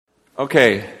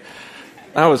Okay,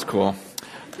 that was cool.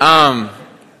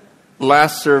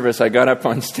 Last service, I got up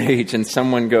on stage and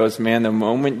someone goes, man, the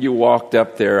moment you walked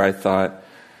up there, I thought,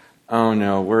 oh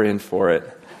no, we're in for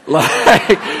it.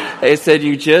 Like, they said,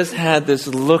 you just had this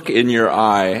look in your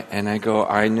eye. And I go,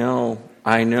 I know.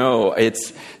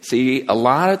 See, a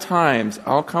lot of times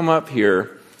I'll come up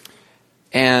here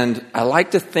and I like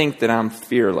to think that I'm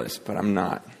fearless, but I'm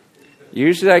not.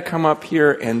 Usually I come up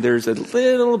here and there's a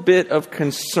little bit of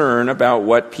concern about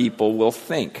what people will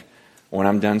think when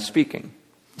I'm done speaking.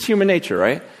 It's human nature,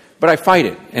 right? But I fight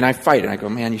it, and I fight it. I go,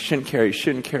 man, you shouldn't care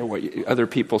what other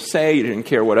people say. You didn't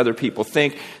care what other people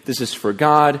think. This is for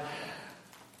God.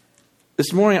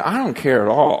 This morning, I don't care at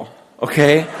all,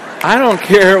 okay? I don't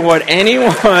care what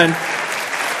anyone...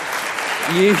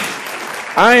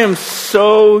 I am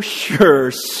so sure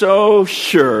of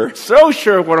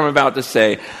what I'm about to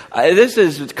say. This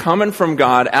is coming from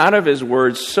God, out of His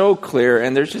Word, so clear,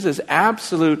 and there's just this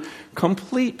absolute,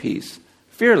 complete peace.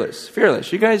 Fearless.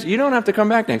 You guys, you don't have to come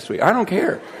back next week. I don't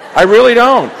care. I really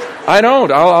don't.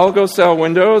 I'll go sell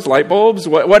windows, light bulbs,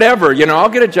 whatever. I'll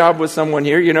get a job with someone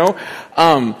here,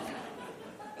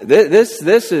 This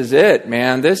is it,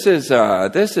 man. This is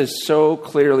so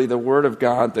clearly the Word of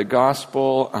God, the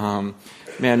gospel.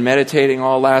 Meditating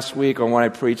all last week on what I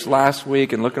preached last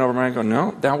week and looking over my mind going,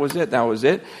 no, that was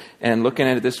it. And looking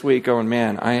at it this week going,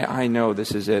 man, I know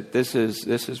this is it. This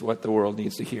is what the world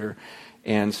needs to hear.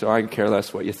 And so I can care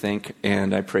less what you think,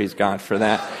 and I praise God for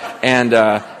that. And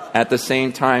at the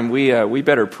same time, we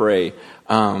better pray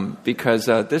because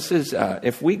this is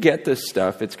if we get this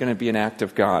stuff, it's going to be an act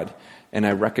of God, and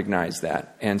I recognize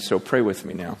that. And so pray with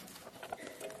me now.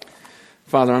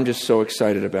 Father, I'm just so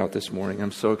excited about this morning.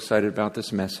 I'm so excited about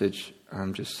this message.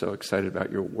 I'm just so excited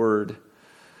about your word.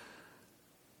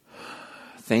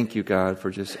 Thank you, God, for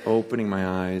just opening my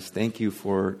eyes. Thank you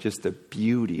for just the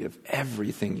beauty of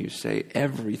everything you say.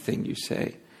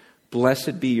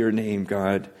 Blessed be your name,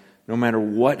 God. No matter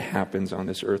what happens on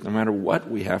this earth, no matter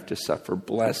what we have to suffer,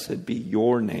 blessed be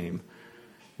your name.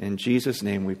 In Jesus'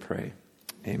 name we pray.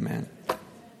 Amen.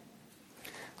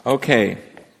 Okay.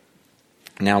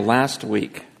 Now, last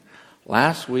week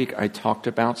I talked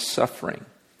about suffering.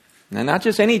 Now, not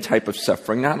just any type of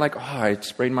suffering, not like, I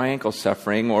sprained my ankle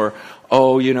suffering, or, I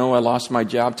lost my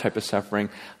job type of suffering.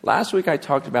 Last week I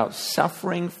talked about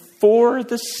suffering for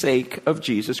the sake of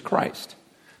Jesus Christ.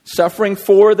 Suffering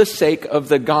for the sake of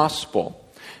the gospel.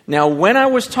 Now, when I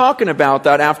was talking about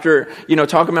that after,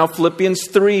 talking about Philippians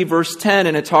 3, verse 10,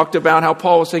 and it talked about how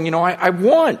Paul was saying,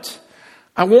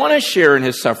 I want to share in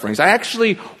his sufferings. I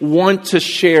actually want to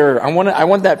share. I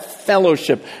want that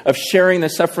fellowship of sharing the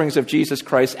sufferings of Jesus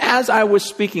Christ. As I was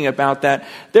speaking about that,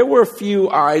 there were a few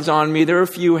eyes on me. There were a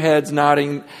few heads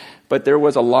nodding, but there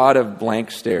was a lot of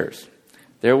blank stares.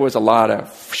 There was a lot of,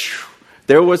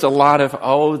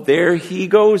 oh, there he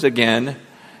goes again,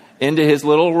 into his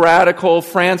little radical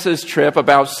Francis trip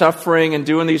about suffering and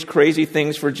doing these crazy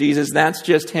things for Jesus. That's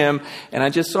just him. And I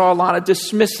just saw a lot of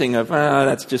dismissing of,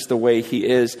 that's just the way he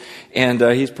is. And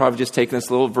he's probably just taking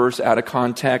this little verse out of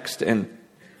context. And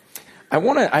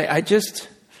I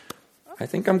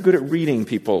think I'm good at reading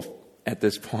people at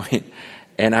this point.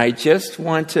 And I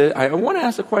want to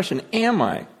ask the question, am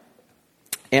I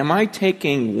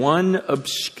taking one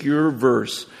obscure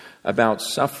verse about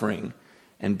suffering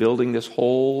and building this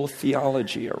whole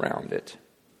theology around it?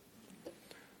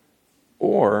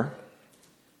 Or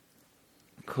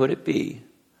could it be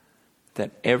that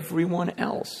everyone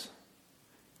else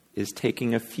is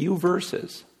taking a few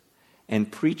verses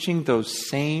and preaching those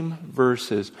same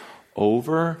verses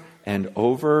over and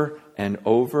over and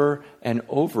over and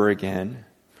over again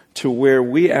to where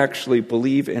we actually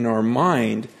believe in our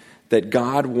mind that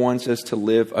God wants us to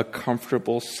live a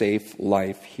comfortable, safe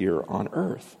life here on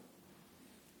earth?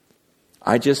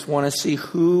 I just want to see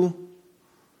who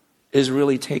is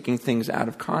really taking things out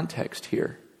of context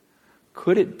here.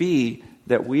 Could it be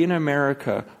that we in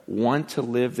America want to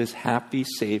live this happy,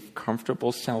 safe,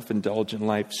 comfortable, self-indulgent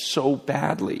life so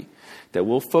badly that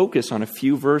we'll focus on a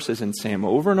few verses and say them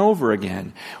over and over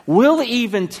again? We'll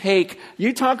even take,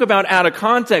 you talk about out of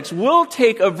context, we'll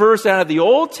take a verse out of the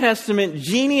Old Testament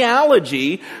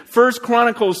genealogy, 1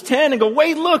 Chronicles 10, and go,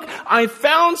 wait, look, I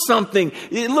found something.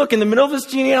 Look, in the middle of this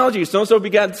genealogy, so-and-so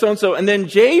begat so-and-so, and then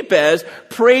Jabez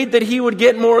prayed that he would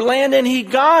get more land, and he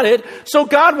got it, so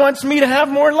God wants me to have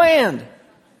more land.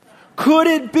 Could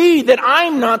it be that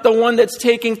I'm not the one that's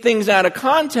taking things out of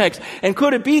context? And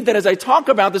could it be that as I talk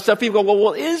about this stuff, people go,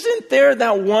 well, isn't there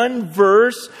that one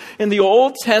verse in the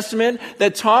Old Testament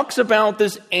that talks about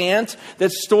this ant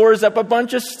that stores up a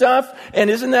bunch of stuff? And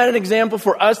isn't that an example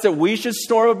for us that we should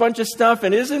store up a bunch of stuff?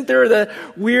 And isn't there the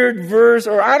weird verse,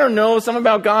 or I don't know, something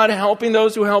about God helping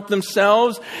those who help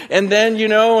themselves? And then,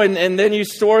 and then you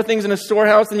store things in a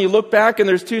storehouse and you look back and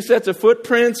there's 2 sets of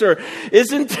footprints? Or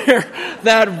isn't there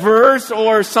that verse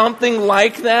or something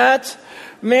like that?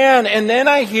 Man, and then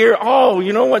I hear,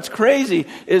 what's crazy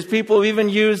is people even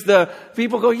use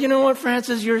people go, you know what,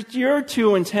 Francis, you're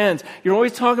too intense. You're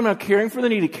always talking about caring for the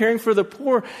needy, caring for the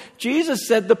poor. Jesus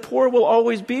said the poor will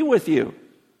always be with you.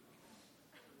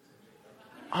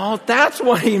 Oh, that's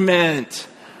what he meant.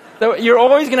 You're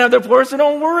always going to have the poor, so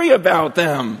don't worry about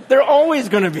them. They're always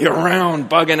going to be around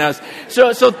bugging us.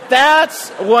 So that's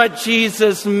what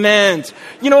Jesus meant.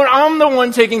 You know what? I'm the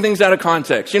one taking things out of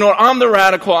context. You know what? I'm the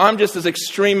radical. I'm just this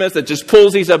extremist that just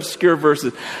pulls these obscure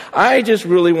verses. I just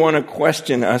really want to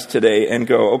question us today and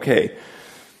go, okay,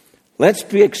 let's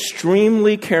be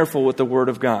extremely careful with the Word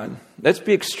of God. Let's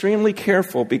be extremely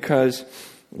careful because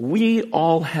we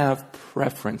all have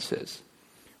preferences.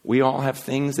 We all have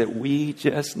things that we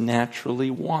just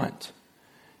naturally want.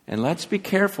 And let's be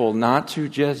careful not to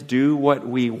just do what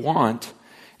we want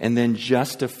and then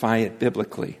justify it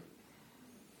biblically.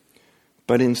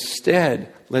 But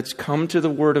instead, let's come to the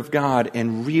Word of God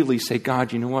and really say,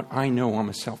 God, you know what? I know I'm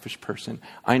a selfish person.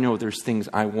 I know there's things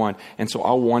I want. And so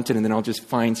I'll want it and then I'll just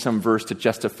find some verse to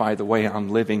justify the way I'm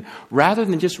living, rather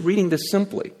than just reading this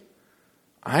simply.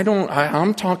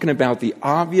 I'm talking about the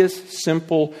obvious,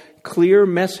 simple, clear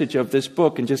message of this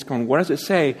book and just going, what does it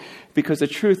say? Because the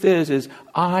truth is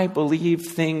I believe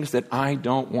things that I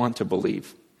don't want to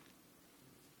believe.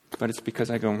 But it's because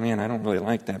I go, man, I don't really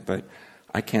like that, but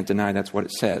I can't deny that's what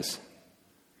it says.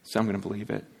 So I'm going to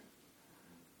believe it.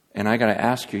 And I got to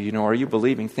ask you, are you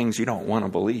believing things you don't want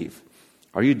to believe?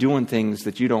 Are you doing things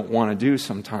that you don't want to do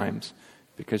sometimes?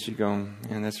 Because you go,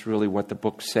 man, that's really what the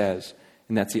book says.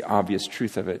 And that's the obvious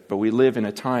truth of it. But we live in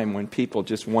a time when people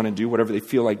just want to do whatever they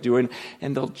feel like doing,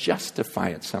 and they'll justify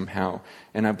it somehow.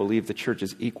 And I believe the church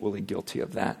is equally guilty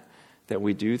of that. That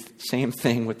we do the same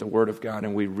thing with the Word of God,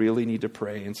 and we really need to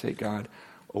pray and say, God,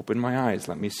 open my eyes.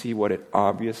 Let me see what it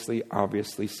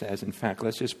obviously says. In fact,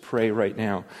 let's just pray right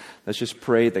now. Let's just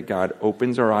pray that God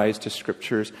opens our eyes to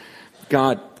Scriptures.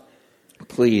 God,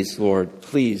 please, Lord,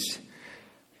 please,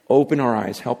 open our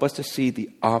eyes. Help us to see the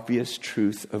obvious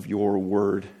truth of your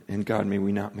word. And God, may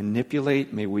we not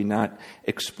manipulate. May we not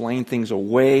explain things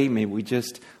away. May we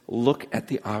just look at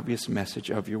the obvious message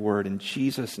of your word. In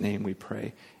Jesus' name we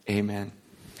pray. Amen.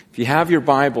 If you have your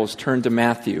Bibles, turn to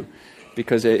Matthew.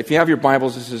 Because if you have your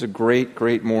Bibles, this is a great,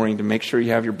 great morning to make sure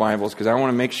you have your Bibles. Because I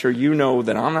want to make sure you know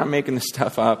that I'm not making this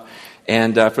stuff up.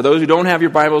 And for those who don't have your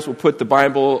Bibles, we'll put the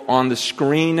Bible on the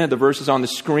screen, the verses on the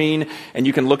screen, and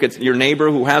you can look at your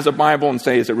neighbor who has a Bible and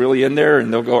say, is it really in there?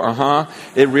 And they'll go,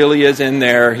 it really is in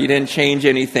there. He didn't change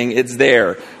anything. It's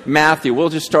there. Matthew, we'll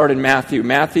just start in Matthew.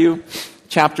 Matthew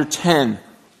chapter 10,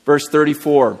 verse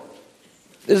 34.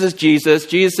 This is Jesus.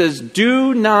 Jesus says,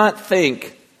 do not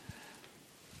think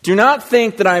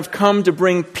that I've come to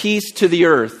bring peace to the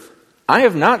earth. I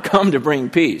have not come to bring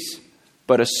peace,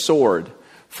 but a sword.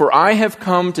 For I have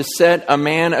come to set a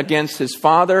man against his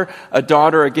father, a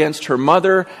daughter against her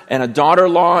mother, and a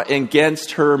daughter-in-law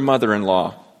against her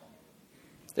mother-in-law.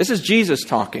 This is Jesus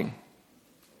talking.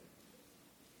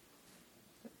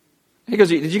 He goes,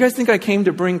 did you guys think I came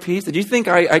to bring peace? Did you think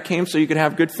I came so you could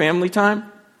have good family time?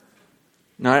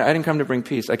 No, I didn't come to bring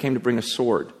peace. I came to bring a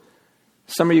sword.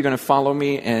 Some of you are going to follow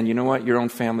me, and you know what? Your own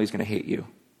family is going to hate you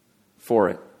for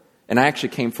it. And I actually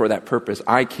came for that purpose.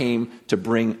 I came to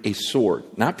bring a sword,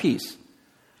 not peace.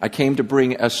 I came to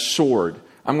bring a sword.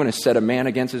 I'm going to set a man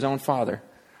against his own father.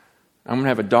 I'm going to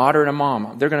have a daughter and a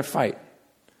mom. They're going to fight.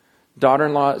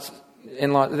 Daughter-in-law,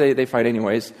 they fight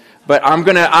anyways. But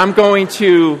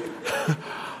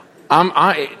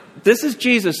this is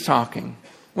Jesus talking.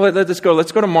 Well, let's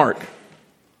go to Mark.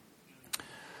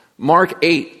 Mark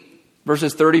 8,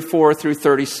 verses 34 through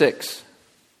 36.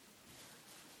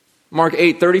 Mark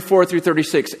 8, 34 through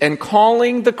 36. And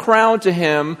calling the crowd to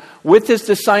him with his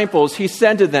disciples, he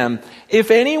said to them,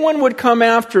 if anyone would come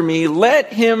after me,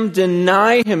 let him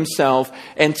deny himself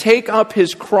and take up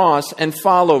his cross and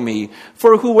follow me.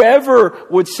 For whoever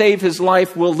would save his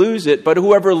life will lose it, but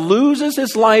whoever loses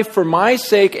his life for my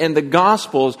sake and the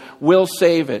gospel's will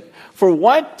save it. For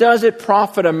what does it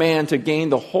profit a man to gain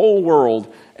the whole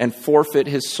world and forfeit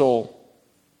his soul?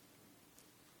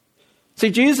 See,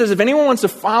 Jesus says, if anyone wants to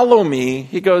follow me,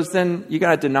 he goes, then you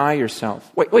got to deny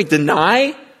yourself. Wait,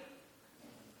 deny?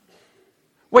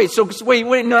 Wait,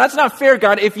 no, that's not fair,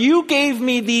 God. If you gave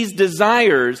me these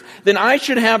desires, then I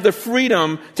should have the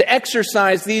freedom to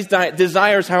exercise these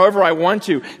desires however I want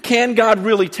to. Can God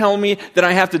really tell me that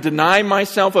I have to deny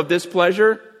myself of this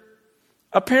pleasure?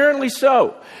 Apparently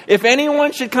so. If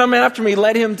anyone should come after me,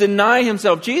 let him deny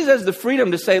himself. Jesus has the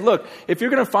freedom to say, look, if you're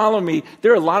going to follow me,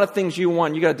 there are a lot of things you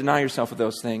want. You got to deny yourself of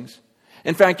those things.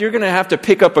 In fact, you're going to have to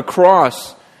pick up a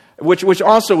cross, which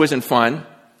also isn't fun,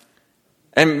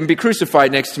 and be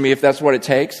crucified next to me if that's what it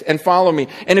takes, and follow me.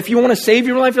 And if you want to save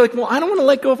your life, you're like, well, I don't want to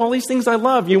let go of all these things I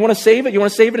love. You want to save it? You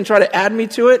want to save it and try to add me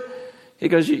to it? He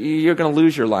goes, you're going to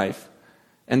lose your life.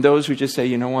 And those who just say,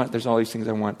 you know what, there's all these things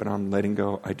I want, but I'm letting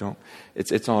go. I don't.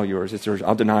 It's all yours. It's yours.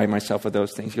 I'll deny myself of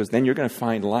those things. He goes, then you're going to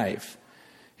find life.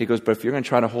 He goes, but if you're going to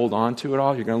try to hold on to it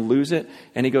all, you're going to lose it.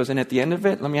 And he goes, and at the end of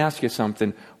it, let me ask you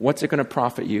something. What's it going to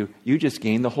profit you? You just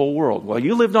gained the whole world. While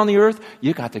you lived on the earth,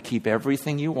 you got to keep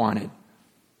everything you wanted.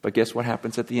 But guess what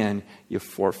happens at the end? You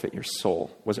forfeit your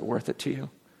soul. Was it worth it to you?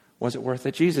 Was it worth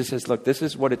it? Jesus says, look, this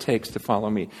is what it takes to follow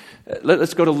me.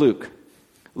 Let's go to Luke.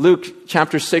 Luke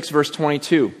chapter 6, verse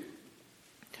 22.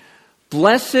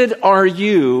 Blessed are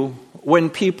you when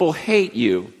people hate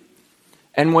you,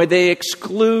 and when they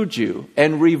exclude you,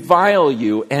 and revile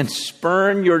you, and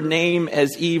spurn your name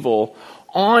as evil,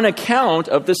 on account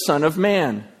of the Son of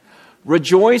Man.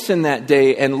 Rejoice in that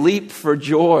day, and leap for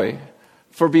joy.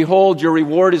 For behold, your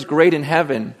reward is great in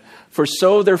heaven, for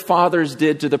so their fathers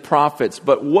did to the prophets.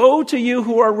 But woe to you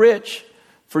who are rich,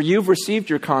 for you've received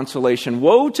your consolation.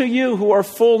 Woe to you who are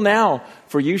full now,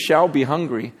 for you shall be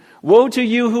hungry. Woe to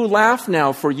you who laugh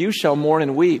now, for you shall mourn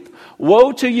and weep.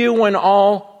 Woe to you when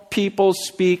all people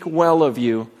speak well of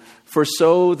you, for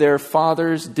so their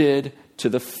fathers did to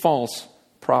the false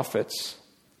prophets.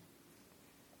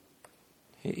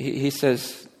 He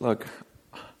says, look,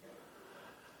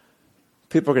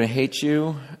 people are going to hate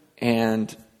you,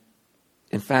 and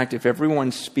in fact, if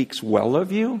everyone speaks well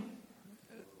of you,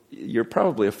 you're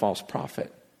probably a false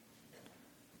prophet.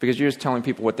 Because you're just telling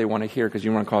people what they want to hear because you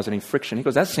don't want to cause any friction. He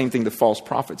goes, that's the same thing the false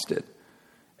prophets did.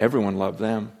 Everyone loved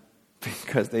them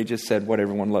because they just said what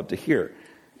everyone loved to hear.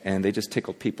 And they just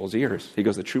tickled people's ears. He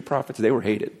goes, the true prophets, they were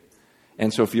hated.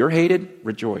 And so if you're hated,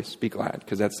 rejoice, be glad,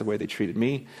 because that's the way they treated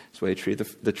me. That's the way they treated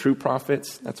the true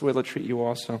prophets. That's the way they'll treat you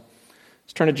also.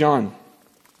 Let's turn to John.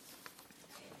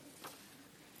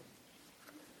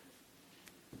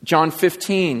 John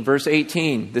 15, verse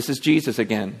 18. This is Jesus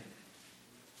again.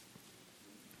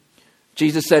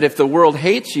 Jesus said, if the world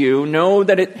hates you, know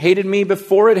that it hated me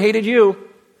before it hated you.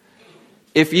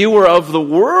 If you were of the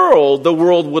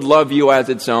world would love you as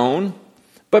its own.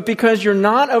 But because you're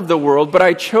not of the world, but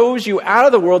I chose you out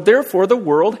of the world, therefore the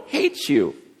world hates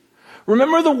you.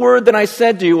 Remember the word that I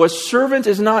said to you, a servant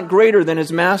is not greater than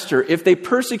his master. If they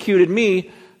persecuted me,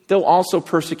 they'll also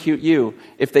persecute you.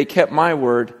 If they kept my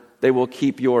word, they will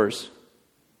keep yours.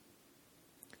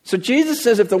 So Jesus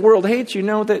says, if the world hates you,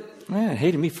 know that, it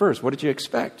hated me first. What did you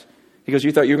expect? He goes,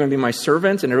 you thought you were going to be my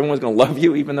servant and everyone was going to love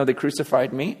you even though they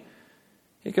crucified me?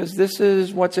 He goes, this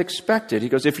is what's expected. He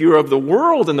goes, if you were of the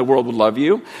world, then the world would love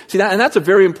you. See that, and that's a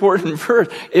very important verse.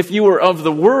 If you were of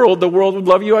the world would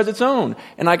love you as its own.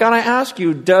 And I got to ask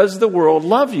you, does the world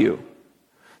love you?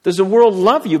 Does the world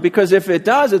love you? Because if it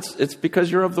does, it's because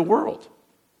you're of the world.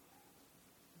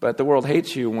 But the world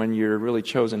hates you when you're really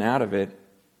chosen out of it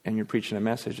and you're preaching a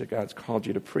message that God's called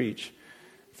you to preach.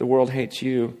 If the world hates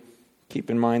you, keep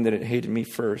in mind that it hated me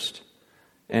first.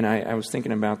 And I was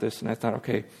thinking about this and I thought,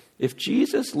 okay, if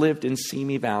Jesus lived in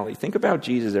Simi Valley, think about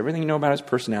Jesus, everything you know about his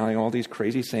personality, all these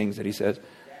crazy sayings that he says,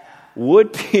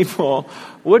 would people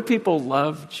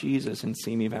love Jesus in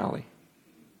Simi Valley?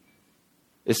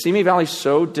 Is Simi Valley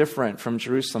so different from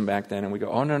Jerusalem back then? And we go,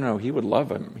 oh, no, he would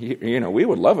love him. We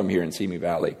would love him here in Simi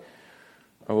Valley.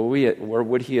 Or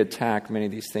would he attack many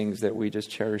of these things that we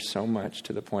just cherish so much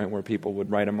to the point where people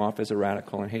would write him off as a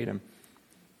radical and hate him?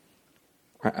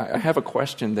 I have a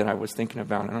question that I was thinking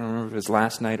about. I don't remember if it was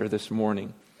last night or this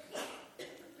morning.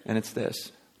 And it's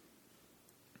this.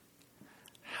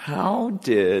 How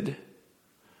did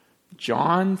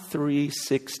John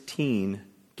 3:16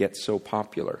 get so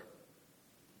popular?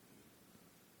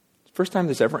 First time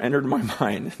this ever entered my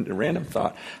mind, a random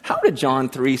thought. How did John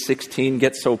 3:16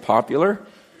 get so popular?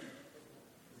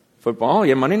 Football,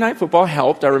 yeah, Monday Night Football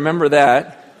helped. I remember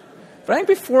that. But I think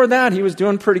before that, he was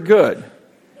doing pretty good.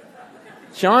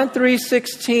 John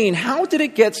 3:16, how did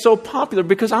it get so popular?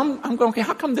 Because I'm going, okay,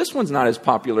 how come this one's not as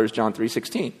popular as John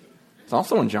 3:16? It's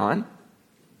also in John.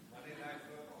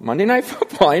 Monday Night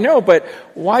Football, I know, but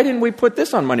why didn't we put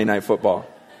this on Monday Night Football?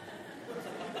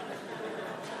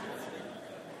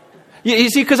 You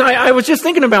see, because I was just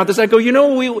thinking about this. I go,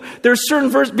 there's certain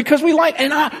verses, because we like,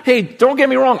 and hey, don't get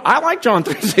me wrong, I like John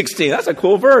 3:16. That's a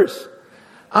cool verse.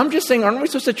 I'm just saying, aren't we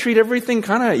supposed to treat everything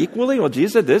kind of equally? Well,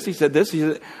 Jesus said this, he said this.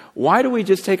 Why do we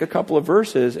just take a couple of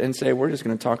verses and say, we're just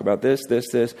going to talk about this, this,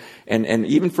 this? And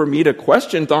even for me to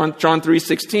question John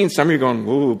 3:16, some of you are going,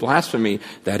 ooh, blasphemy.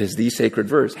 That is the sacred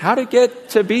verse. How did it get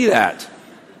to be that?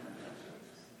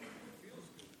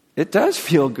 It does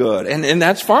feel good. And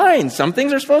that's fine. Some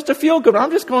things are supposed to feel good.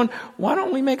 I'm just going, why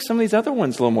don't we make some of these other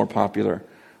ones a little more popular?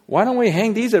 Why don't we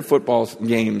hang these at football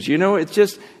games?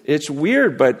 It's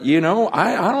weird, but,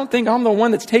 I don't think I'm the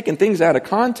one that's taking things out of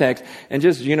context and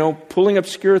just, pulling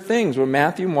obscure things with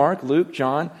Matthew, Mark, Luke,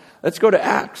 John. Let's go to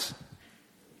Acts.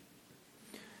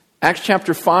 Acts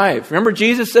chapter 5. Remember,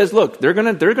 Jesus says, look, they're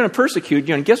gonna persecute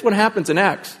you. And guess what happens in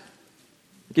Acts?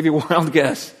 I'll give you a wild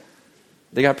guess.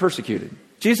 They got persecuted.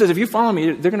 Jesus says, if you follow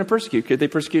me, they're going to persecute you because they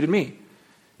persecuted me.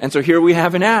 And so here we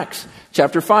have in Acts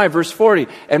chapter 5, verse 40.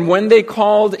 And when they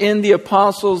called in the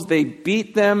apostles, they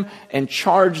beat them and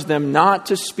charged them not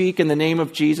to speak in the name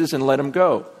of Jesus and let them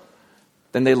go.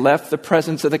 Then they left the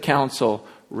presence of the council,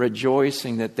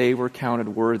 rejoicing that they were counted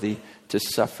worthy to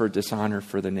suffer dishonor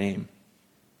for the name.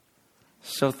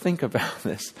 So think about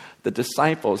this. The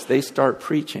disciples, they start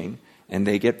preaching and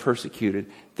they get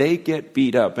persecuted. They get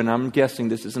beat up, and I'm guessing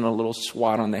this isn't a little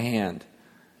swat on the hand.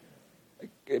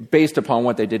 Based upon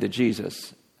what they did to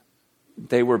Jesus.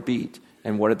 They were beat.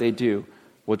 And what did they do?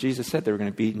 Well, Jesus said they were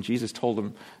going to beat, and Jesus told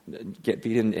them, get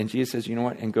beat. And Jesus says, you know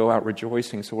what? And go out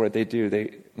rejoicing. So what did they do?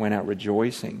 They went out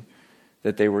rejoicing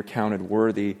that they were counted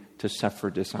worthy to suffer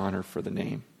dishonor for the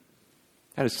name.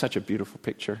 That is such a beautiful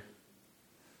picture.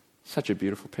 Such a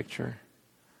beautiful picture.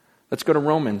 Let's go to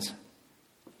Romans.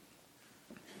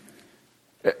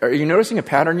 Are you noticing a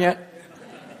pattern yet?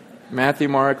 Matthew,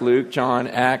 Mark, Luke, John,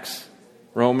 Acts,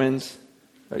 Romans.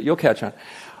 You'll catch on.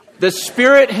 The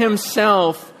Spirit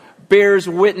Himself bears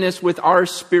witness with our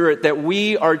spirit that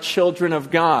we are children of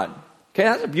God. Okay,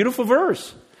 that's a beautiful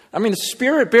verse. I mean, the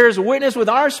Spirit bears witness with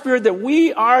our spirit that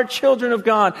we are children of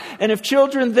God. And if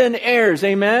children, then heirs.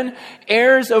 Amen?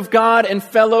 Heirs of God and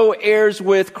fellow heirs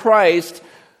with Christ,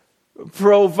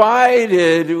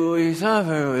 provided we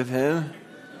suffer with Him.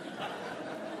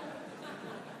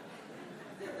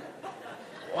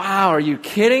 Wow, are you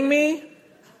kidding me?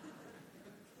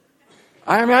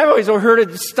 I mean, I've always heard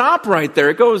it stop right there.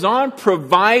 It goes on,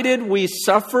 provided we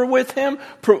suffer with Him.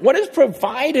 What does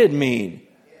provided mean?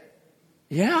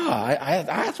 Yeah,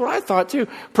 that's what I thought too.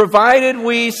 Provided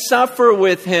we suffer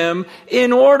with Him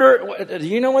in order, do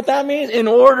you know what that means? In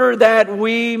order that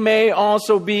we may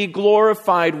also be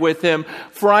glorified with Him.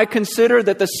 For I consider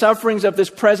that the sufferings of this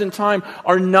present time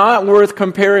are not worth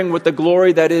comparing with the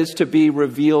glory that is to be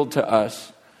revealed to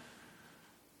us.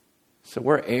 So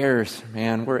we're heirs,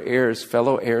 man. We're heirs,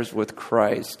 fellow heirs with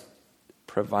Christ,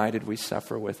 provided we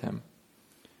suffer with Him,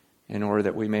 in order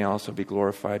that we may also be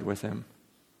glorified with Him.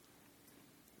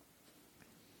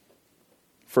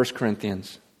 1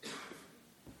 Corinthians.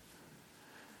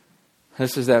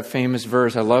 This is that famous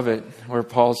verse. I love it, where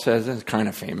Paul says, it's kind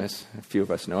of famous. A few of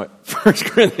us know it. 1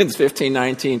 Corinthians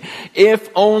 15:19. If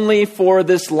only for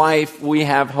this life we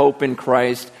have hope in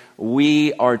Christ,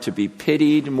 we are to be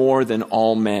pitied more than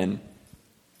all men.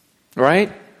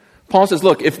 Right? Paul says,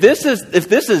 look, if this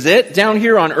is it down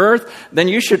here on earth, then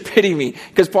you should pity me.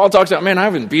 Because Paul talks about, man,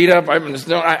 I've been beat up.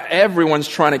 Everyone's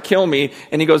trying to kill me.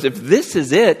 And he goes, if this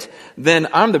is it, then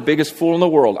I'm the biggest fool in the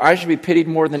world. I should be pitied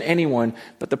more than anyone.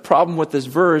 But the problem with this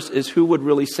verse is, who would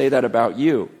really say that about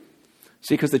you?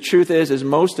 See, because the truth is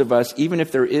most of us, even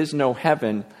if there is no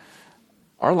heaven,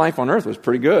 our life on earth was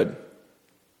pretty good.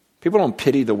 People don't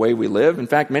pity the way we live. In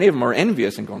fact, many of them are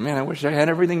envious and going, man, I wish I had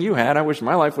everything you had. I wish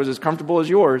my life was as comfortable as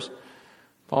yours.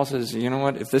 Paul says, you know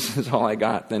what? If this is all I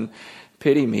got, then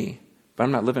pity me. But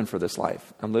I'm not living for this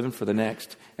life. I'm living for the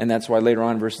next. And that's why later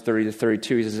on, verse 30 to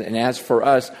 32, he says, and as for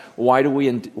us, why do we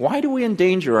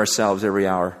endanger ourselves every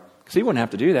hour? Because he wouldn't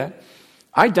have to do that.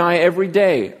 I die every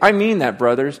day. I mean that,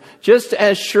 brothers. Just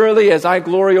as surely as I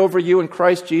glory over you in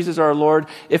Christ Jesus our Lord,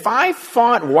 if I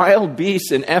fought wild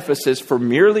beasts in Ephesus for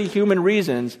merely human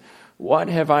reasons, what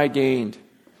have I gained?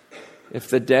 If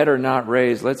the dead are not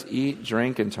raised, let's eat,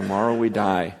 drink, and tomorrow we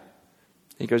die.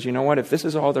 He goes, you know what? If this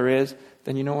is all there is,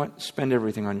 then you know what? Spend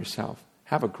everything on yourself.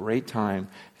 Have a great time.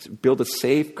 Build a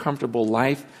safe, comfortable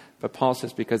life. But Paul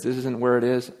says, because this isn't where it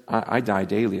is, I die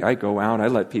daily. I go out, I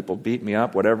let people beat me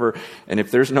up, whatever. And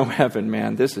if there's no heaven,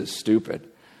 man, this is stupid.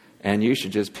 And you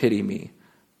should just pity me.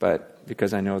 But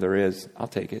because I know there is, I'll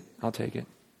take it.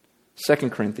 2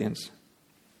 Corinthians.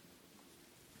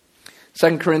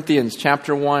 2 Corinthians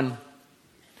chapter 1.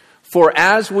 For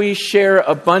as we share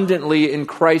abundantly in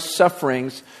Christ's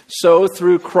sufferings, so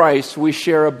through Christ we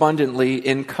share abundantly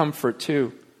in comfort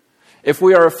too. If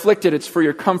we are afflicted, it's for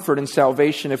your comfort and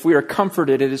salvation. If we are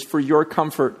comforted, it is for your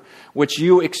comfort, which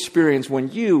you experience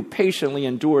when you patiently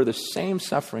endure the same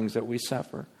sufferings that we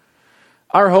suffer.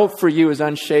 Our hope for you is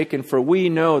unshaken, for we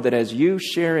know that as you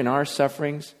share in our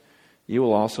sufferings, you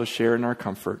will also share in our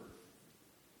comfort.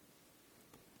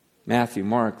 Matthew,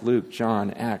 Mark, Luke,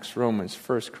 John, Acts, Romans,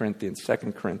 1 Corinthians, 2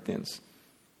 Corinthians.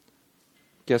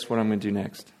 Guess what I'm going to do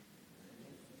next?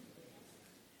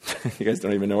 You guys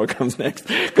don't even know what comes next.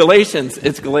 Galatians.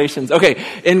 It's Galatians. Okay,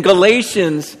 in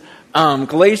Galatians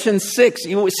 6,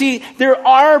 you see, there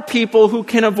are people who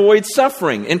can avoid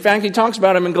suffering. In fact, he talks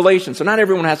about them in Galatians, so not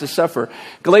everyone has to suffer.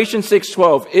 Galatians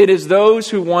 6:12, it is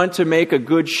those who want to make a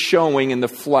good showing in the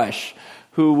flesh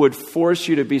who would force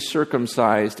you to be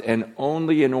circumcised, and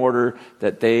only in order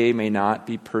that they may not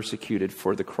be persecuted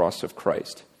for the cross of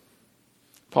Christ.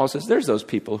 Paul says there's those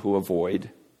people who avoid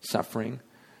suffering.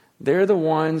 They're the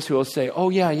ones who will say, oh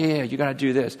yeah, you got to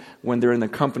do this, when they're in the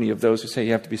company of those who say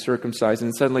you have to be circumcised,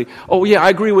 and suddenly, oh yeah, I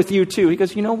agree with you too. He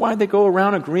goes, you know why they go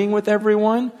around agreeing with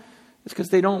everyone? It's because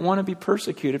they don't want to be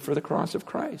persecuted for the cross of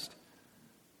Christ.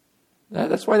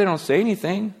 That's why they don't say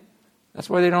anything. That's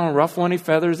why they don't ruffle any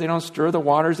feathers, they don't stir the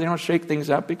waters, they don't shake things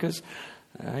up, because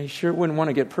you sure wouldn't want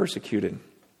to get persecuted.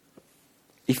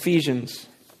 Ephesians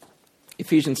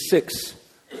 6,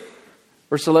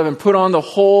 verse 11, put on the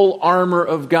whole armor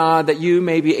of God that you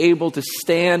may be able to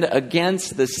stand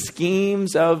against the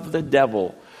schemes of the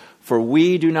devil. For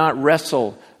we do not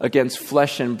wrestle against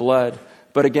flesh and blood,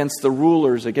 but against the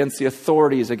rulers, against the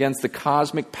authorities, against the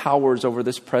cosmic powers over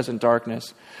this present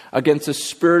darkness, against the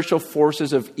spiritual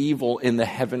forces of evil in the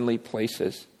heavenly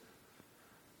places.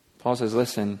 Paul says,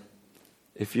 listen,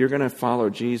 if you're going to follow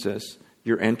Jesus,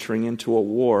 you're entering into a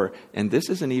war, and this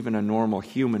isn't even a normal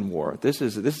human war. This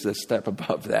is a step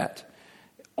above that.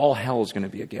 All hell is going to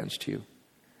be against you.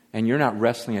 And you're not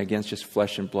wrestling against just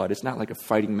flesh and blood. It's not like a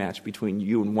fighting match between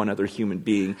you and one other human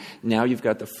being. Now you've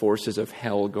got the forces of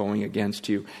hell going against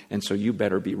you. And so you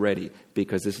better be ready,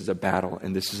 because this is a battle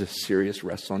and this is a serious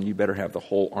wrestle. And you better have the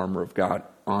whole armor of God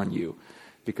on you,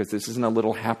 because this isn't a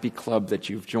little happy club that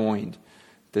you've joined.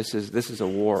 This is a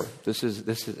war. This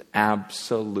is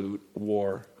absolute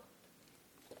war.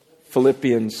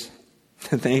 Philippians.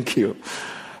 Thank you.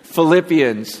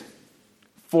 Philippians.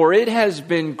 For it has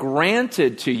been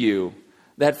granted to you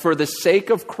that for the sake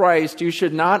of Christ you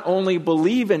should not only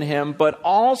believe in him, but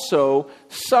also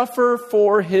suffer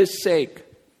for his sake.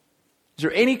 Is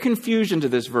there any confusion to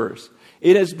this verse?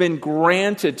 It has been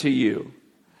granted to you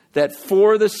that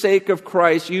for the sake of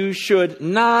Christ you should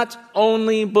not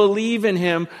only believe in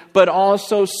him, but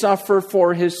also suffer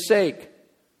for his sake.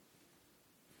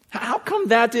 How come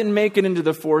that didn't make it into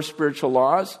the 4 spiritual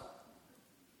laws?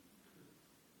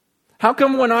 How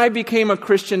come when I became a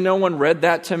Christian, no one read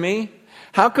that to me?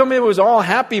 How come it was all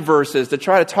happy verses to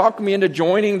try to talk me into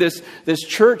joining this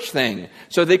church thing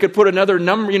so they could put another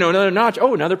number, another notch?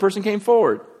 Oh, another person came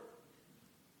forward.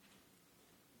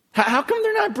 How come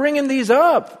they're not bringing these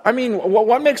up? I mean,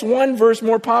 what makes one verse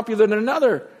more popular than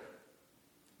another?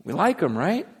 We like them,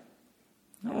 right?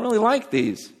 I don't really like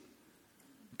these.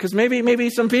 Because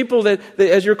maybe some people that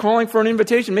as you're calling for an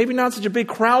invitation, maybe not such a big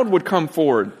crowd would come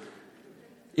forward.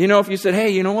 If you said, hey,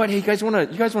 you know what? Hey, you guys want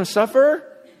to suffer?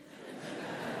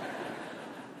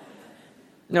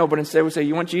 No, but instead we say,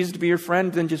 you want Jesus to be your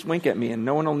friend? Then just wink at me and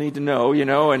no one will need to know,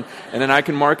 and then I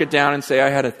can mark it down and say, I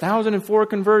had 1,004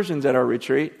 conversions at our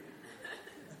retreat.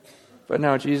 But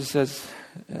no, Jesus says,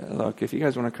 look, if you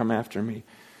guys want to come after me,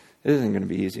 it isn't going to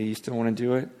be easy. You still want to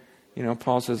do it?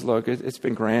 Paul says, look, it's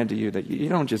been granted to you that you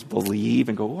don't just believe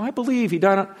and go, well, I believe he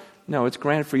died. No, it's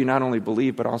granted for you not only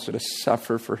believe, but also to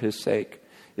suffer for his sake.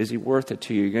 Is he worth it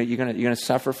to you? You're going to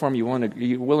suffer for him?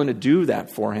 You're willing to do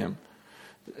that for him?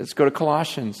 Let's go to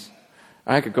Colossians.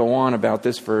 I could go on about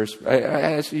this verse.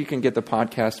 You can get the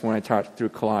podcast when I talk through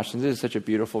Colossians. This is such a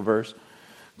beautiful verse.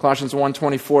 Colossians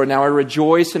 1:24. Now I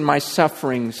rejoice in my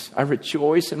sufferings. I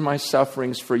rejoice in my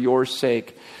sufferings for your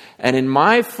sake. And in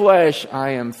my flesh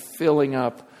I am filling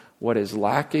up what is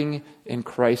lacking in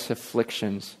Christ's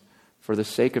afflictions for the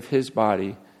sake of his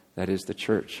body, that is the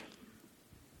church.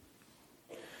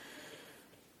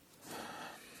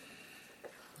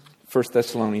 1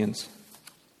 Thessalonians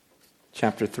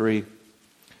chapter 3.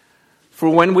 For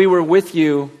when we were with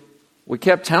you, we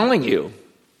kept telling you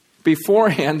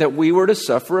beforehand that we were to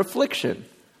suffer affliction,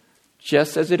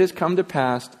 just as it has come to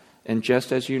pass, and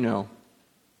just as you know.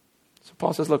 So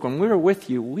Paul says, look, when we were with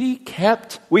you, we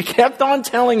kept on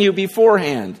telling you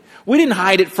beforehand. We didn't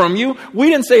hide it from you. We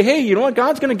didn't say, hey, you know what?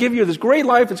 God's going to give you this great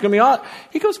life. It's going to be awesome.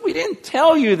 He goes, we didn't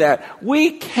tell you that.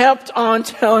 We kept on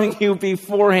telling you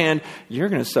beforehand, you're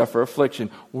going to suffer affliction.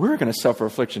 We're going to suffer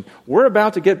affliction. We're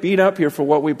about to get beat up here for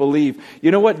what we believe. You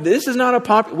know what? This is not a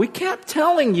popular. We kept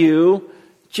telling you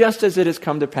just as it has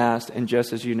come to pass and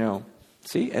just as you know.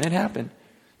 See? And it happened.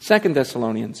 2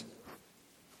 Thessalonians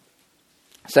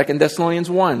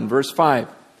 1, verse 5.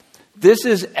 This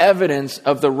is evidence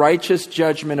of the righteous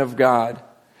judgment of God,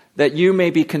 that you may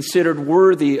be considered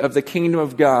worthy of the kingdom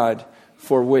of God,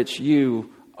 for which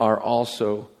you are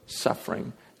also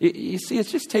suffering. You see,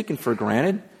 it's just taken for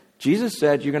granted. Jesus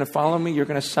said, you're going to follow me, you're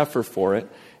going to suffer for it.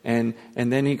 And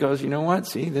then he goes, you know what?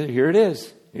 See, here it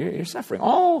is. You're suffering.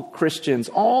 All Christians,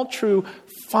 all true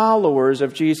followers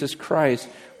of Jesus Christ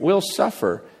will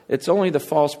suffer. It's only the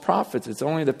false prophets. It's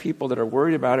only the people that are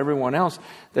worried about everyone else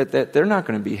that they're not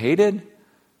going to be hated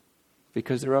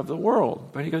because they're of the world.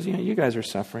 But he goes, you guys are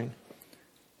suffering.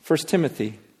 1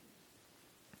 Timothy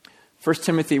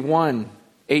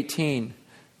 1:18.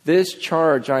 This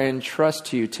charge I entrust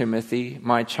to you, Timothy,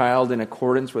 my child, in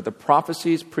accordance with the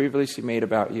prophecies previously made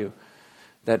about you,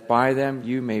 that by them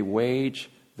you may wage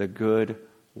the good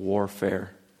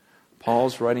warfare.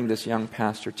 Paul's writing this young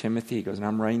pastor, Timothy. He goes, and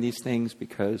I'm writing these things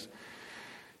because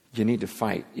you need to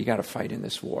fight. You got to fight in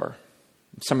this war.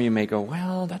 Some of you may go,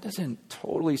 well, that doesn't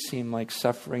totally seem like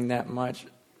suffering that much.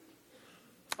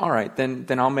 All right,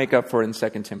 then I'll make up for it in 2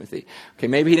 Timothy. Okay,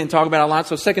 maybe he didn't talk about it a lot,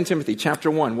 so 2 Timothy chapter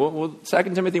 1. 2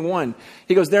 Timothy 1.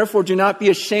 He goes, therefore do not be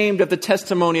ashamed of the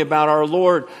testimony about our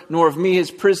Lord, nor of me his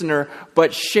prisoner,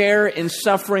 but share in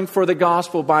suffering for the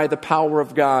gospel by the power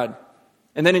of God.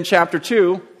 And then in chapter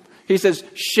 2, he says,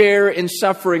 share in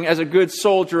suffering as a good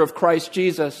soldier of Christ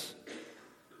Jesus.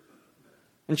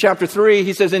 In chapter 3,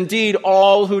 he says, indeed,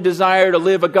 all who desire to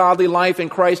live a godly life in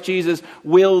Christ Jesus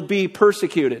will be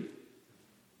persecuted.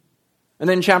 And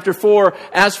then in chapter 4,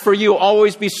 as for you,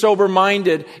 always be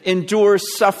sober-minded, endure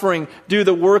suffering, do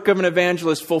the work of an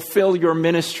evangelist, fulfill your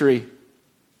ministry.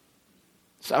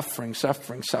 Suffering,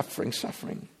 suffering, suffering,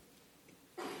 suffering.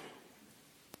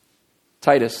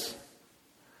 Titus.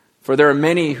 For there are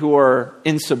many who are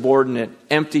insubordinate,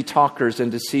 empty talkers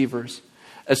and deceivers,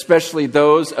 especially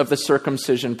those of the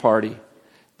circumcision party.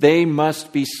 They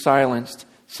must be silenced,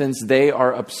 since they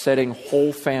are upsetting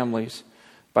whole families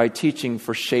by teaching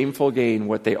for shameful gain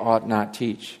what they ought not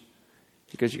teach.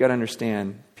 Because you got to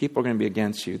understand, people are going to be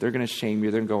against you. They're going to shame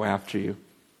you. They're going to go after you.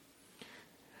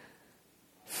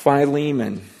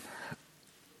 Philemon.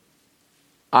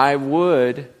 I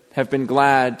would have been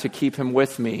glad to keep him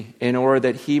with me in order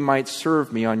that he might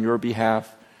serve me on your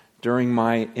behalf during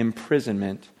my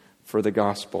imprisonment for the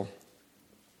gospel.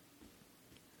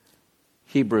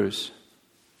 Hebrews.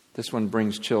 This one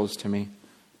brings chills to me.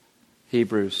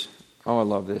 Hebrews. Oh, I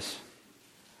love this.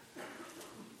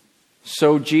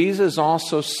 So Jesus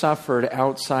also suffered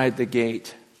outside the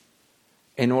gate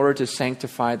in order to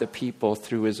sanctify the people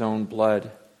through his own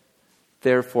blood.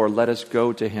 Therefore, let us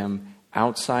go to him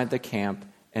outside the camp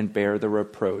and bear the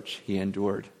reproach he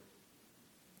endured.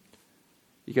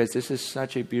 You guys, this is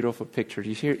such a beautiful picture. Do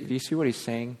you see what he's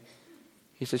saying?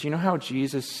 He says, you know how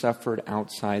Jesus suffered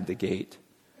outside the gate?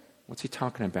 What's he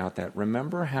talking about that?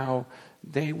 Remember how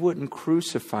they wouldn't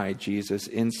crucify Jesus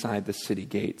inside the city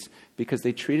gates because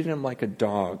they treated him like a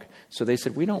dog. So they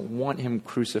said, we don't want him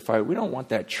crucified. We don't want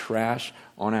that trash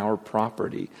on our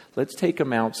property. Let's take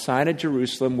him outside of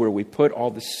Jerusalem where we put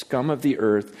all the scum of the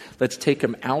earth. Let's take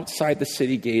him outside the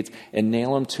city gates and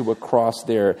nail him to a cross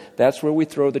there. That's where we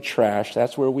throw the trash.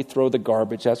 That's where we throw the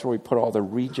garbage. That's where we put all the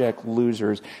reject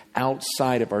losers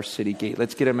outside of our city gate.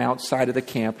 Let's get him outside of the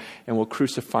camp and we'll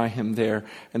crucify him there.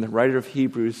 And the writer of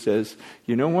Hebrews says,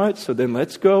 you know what? So then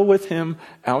let's go with him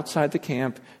outside the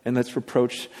camp and let's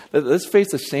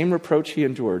face the same reproach he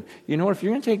endured. You know what? If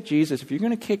you're going to take Jesus, if you're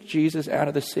going to kick Jesus out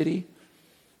of the city,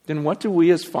 then what do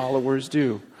we as followers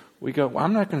do? We go, well,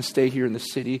 I'm not going to stay here in the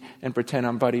city and pretend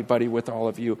I'm buddy-buddy with all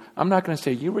of you. I'm not going to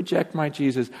say, you reject my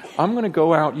Jesus. I'm going to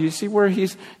go out. You see where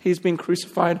he's being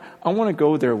crucified? I want to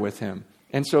go there with him.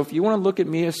 And so if you want to look at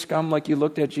me as scum like you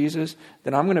looked at Jesus,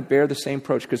 then I'm going to bear the same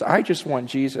approach because I just want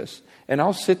Jesus. And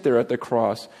I'll sit there at the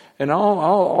cross and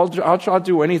I'll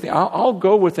do anything. I'll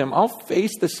go with him. I'll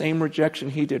face the same rejection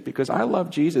he did because I love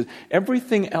Jesus.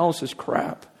 Everything else is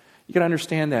crap. You got to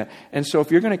understand that. And so if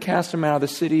you're going to cast him out of the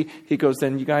city, he goes,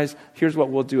 then you guys, here's what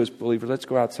we'll do as believers. Let's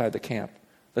go outside the camp.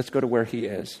 Let's go to where he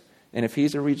is. And if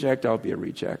he's a reject, I'll be a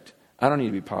reject. I don't need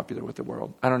to be popular with the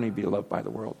world. I don't need to be loved by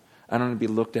the world. I don't want to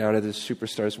be looked out as a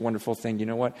superstar, this wonderful thing. You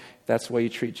know what? If that's the way you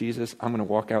treat Jesus, I'm going to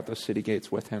walk out those city gates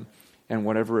with him. And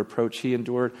whatever reproach he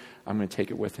endured, I'm going to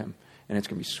take it with him. And it's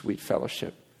going to be sweet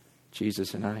fellowship,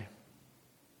 Jesus and I.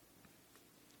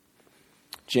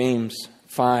 James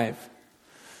 5.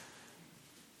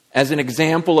 As an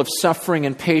example of suffering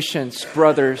and patience,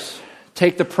 brothers,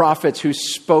 take the prophets who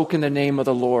spoke in the name of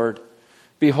the Lord.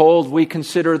 Behold, we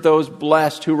consider those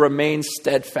blessed who remain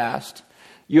steadfast.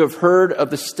 You have heard of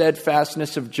the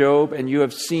steadfastness of Job, and you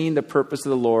have seen the purpose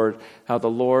of the Lord, how the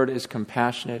Lord is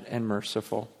compassionate and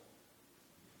merciful.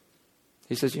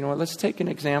 He says, you know what, let's take an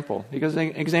example. He goes,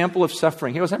 an example of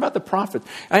suffering. He goes, how about the prophets?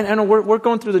 I know we're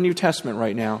going through the New Testament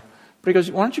right now. But he goes,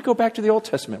 why don't you go back to the Old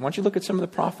Testament? Why don't you look at some of the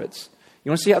prophets? You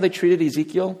want to see how they treated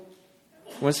Ezekiel?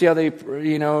 You want to see how they,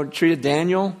 treated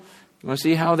Daniel? You want to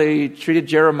see how they treated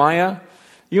Jeremiah?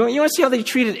 You want to see how they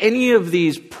treated any of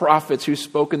these prophets who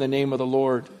spoke in the name of the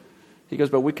Lord? He goes,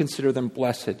 but we consider them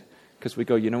blessed. Because we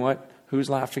go, you know what? Who's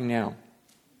laughing now?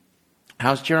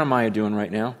 How's Jeremiah doing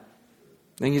right now?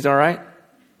 Think he's all right?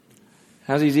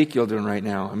 How's Ezekiel doing right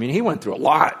now? I mean, he went through a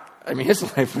lot. I mean, his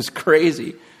life was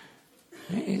crazy.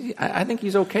 I think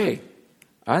he's okay.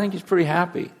 I think he's pretty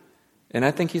happy. And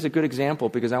I think he's a good example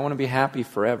because I want to be happy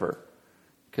forever.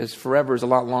 Because forever is a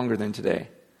lot longer than today.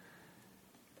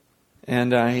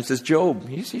 And he says, Job,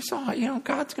 he saw,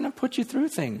 God's going to put you through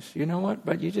things. You know what?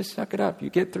 But you just suck it up. You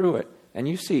get through it. And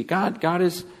you see, God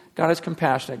is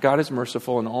compassionate. God is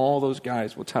merciful. And all those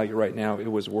guys will tell you right now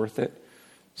it was worth it.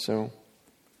 So,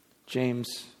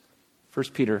 James, 1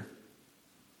 Peter.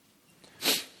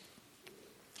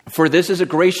 For this is a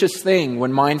gracious thing,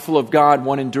 when mindful of God,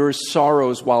 one endures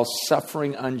sorrows while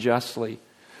suffering unjustly.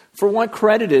 For what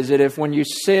credit is it if when you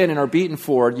sin and are beaten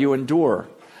for it, you endure?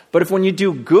 But if when you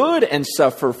do good and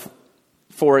suffer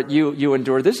for it, you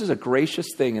endure, this is a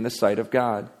gracious thing in the sight of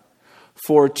God.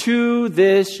 For to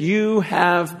this you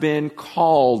have been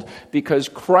called, because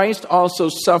Christ also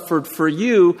suffered for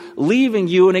you, leaving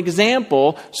you an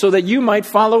example so that you might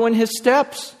follow in his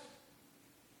steps.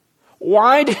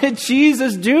 Why did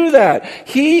Jesus do that?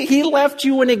 He left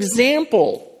you an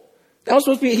example. That was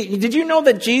supposed to be. Did you know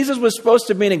that Jesus was supposed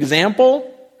to be an example?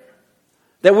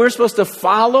 That we're supposed to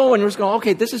follow, and we're just going,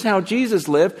 okay, this is how Jesus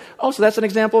lived. Oh, so that's an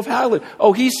example of how I live.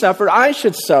 Oh, he suffered. I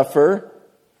should suffer.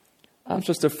 I'm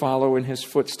supposed to follow in his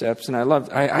footsteps. And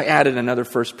I added another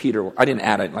 1 Peter. I didn't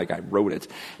add it like I wrote it.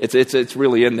 It's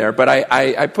really in there. But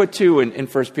I put 2 in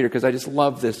 1 Peter because I just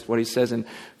love this, what he says in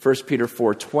 1 Peter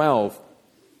 4:12.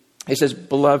 He says,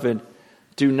 beloved,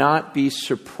 do not be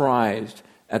surprised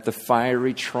at the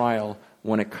fiery trial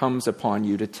when it comes upon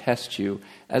you to test you,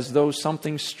 as though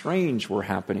something strange were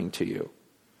happening to you.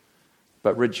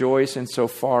 But rejoice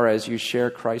insofar as you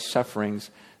share Christ's sufferings,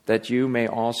 that you may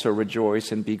also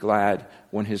rejoice and be glad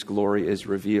when his glory is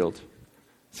revealed.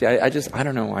 See, I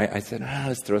don't know. I said,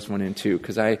 let's throw this one in too,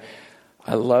 because I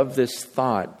love this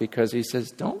thought, because he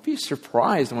says, don't be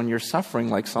surprised when you're suffering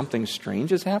like something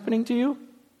strange is happening to you.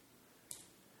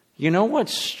 You know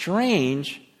what's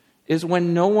strange is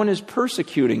when no one is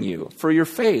persecuting you for your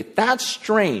faith. That's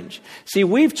strange. See,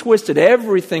 we've twisted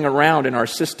everything around in our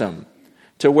system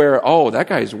to where, oh, that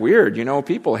guy's weird.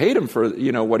 People hate him for,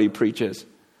 what he preaches.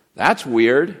 That's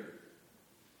weird.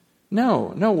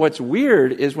 No, what's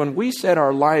weird is when we set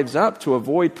our lives up to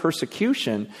avoid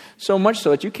persecution, so much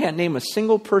so that you can't name a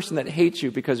single person that hates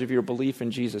you because of your belief in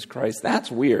Jesus Christ.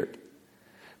 That's weird.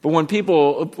 But when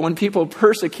people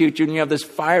persecute you and you have this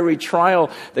fiery trial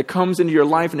that comes into your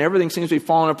life and everything seems to be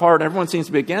falling apart and everyone seems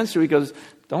to be against you, he goes,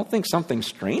 don't think something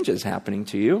strange is happening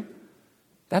to you.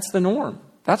 That's the norm.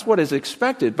 That's what is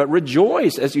expected. But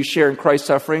rejoice as you share in Christ's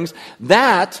sufferings,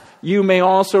 that you may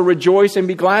also rejoice and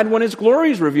be glad when his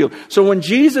glory is revealed. So when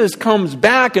Jesus comes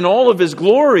back in all of his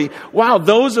glory, wow,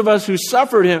 those of us who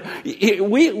suffered him,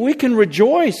 we can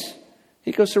rejoice.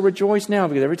 He goes, so rejoice now,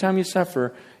 because every time you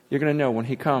suffer, you're going to know when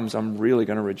he comes, I'm really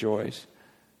going to rejoice,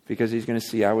 because he's going to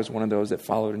see I was one of those that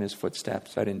followed in his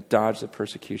footsteps. I didn't dodge the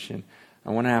persecution. I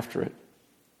went after it.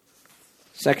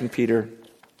 2 Peter.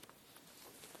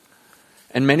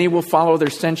 And many will follow their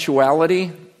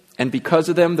sensuality, and because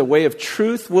of them, the way of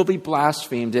truth will be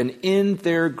blasphemed, and in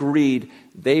their greed,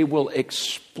 they will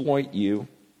exploit you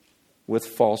with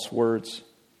false words.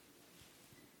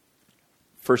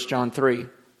 1 John 3.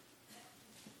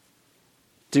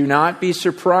 Do not be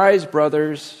surprised,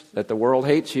 brothers, that the world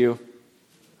hates you.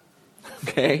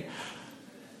 Okay?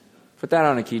 Put that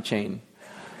on a keychain.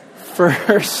 1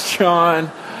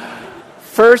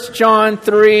 John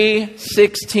 3,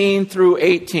 16 through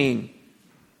 18.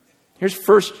 Here's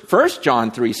 1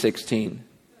 John 3, 16.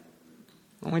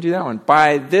 Let me do that one.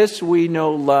 By this we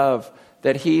know love,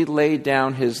 that he laid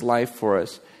down his life for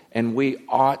us, and we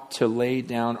ought to lay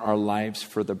down our lives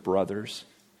for the brothers.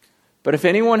 But if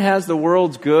anyone has the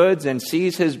world's goods and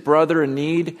sees his brother in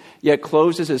need, yet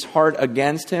closes his heart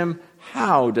against him,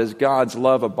 how does God's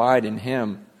love abide in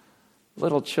him?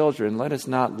 Little children, let us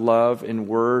not love in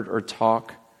word or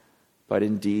talk, but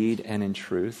in deed and in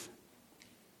truth.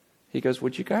 He goes,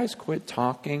 would you guys quit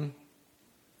talking?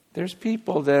 There's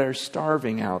people that are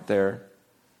starving out there.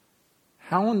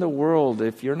 How in the world,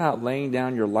 if you're not laying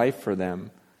down your life for them,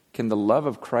 can the love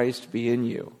of Christ be in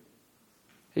you?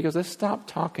 He goes, let's stop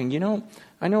talking.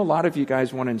 I know a lot of you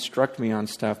guys want to instruct me on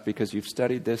stuff because you've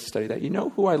studied this, studied that. You know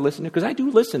who I listen to? Because I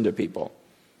do listen to people.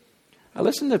 I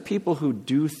listen to people who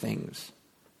do things.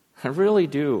 I really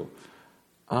do.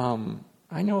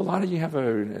 I know a lot of you have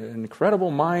an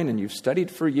incredible mind and you've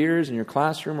studied for years in your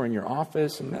classroom or in your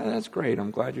office, and that's great.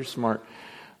 I'm glad you're smart.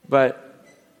 But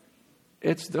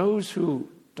it's those who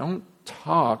don't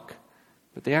talk,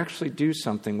 but they actually do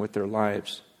something with their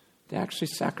lives. They actually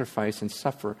sacrifice and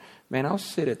suffer. Man, I'll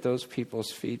sit at those people's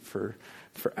feet for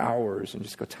hours and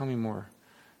just go, tell me more.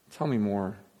 Tell me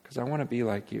more, because I want to be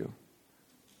like you.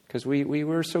 Because we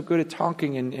were so good at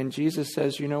talking, and Jesus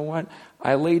says, you know what?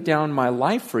 I laid down my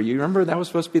life for you. Remember, that was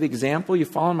supposed to be the example. You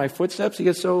follow in my footsteps. He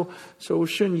goes, so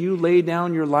shouldn't you lay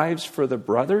down your lives for the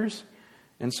brothers?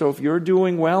 And so if you're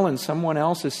doing well and someone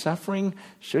else is suffering,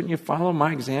 shouldn't you follow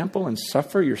my example and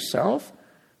suffer yourself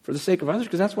for the sake of others?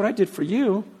 Because that's what I did for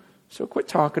you. So quit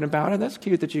talking about it. That's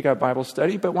cute that you got Bible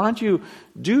study, but why don't you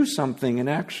do something and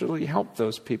actually help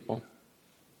those people?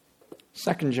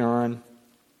 2 John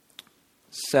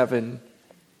 7.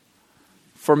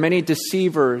 For many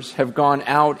deceivers have gone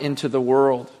out into the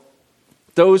world,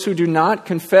 those who do not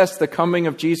confess the coming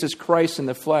of Jesus Christ in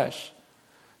the flesh.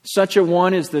 Such a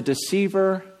one is the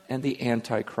deceiver and the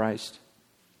antichrist.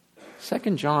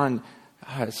 2 John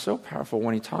is so powerful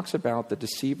when he talks about the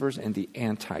deceivers and the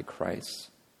antichrists.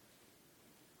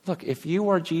 Look, if you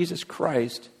are Jesus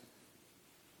Christ,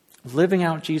 living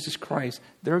out Jesus Christ,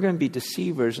 there are going to be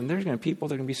deceivers and there's going to be people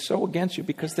that are going to be so against you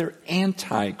because they're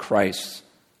antichrists.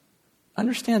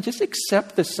 Understand, just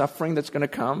accept the suffering that's going to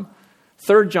come.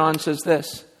 3 John says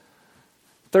this.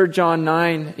 3 John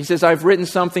 9, he says, I've written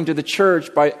something to the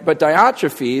church, but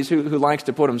Diotrephes, who likes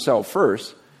to put himself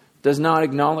first, does not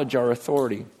acknowledge our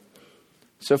authority.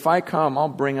 So if I come, I'll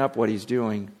bring up what he's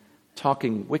doing,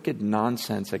 talking wicked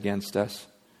nonsense against us.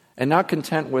 And not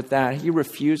content with that, he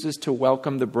refuses to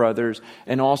welcome the brothers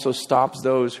and also stops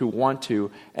those who want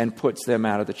to and puts them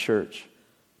out of the church.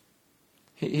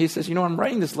 He says, I'm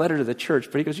writing this letter to the church,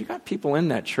 but he goes, you got people in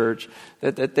that church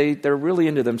that they're really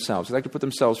into themselves. They like to put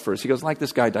themselves first. He goes, like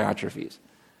this guy Diotrephes.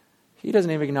 He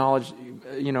doesn't even acknowledge,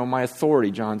 my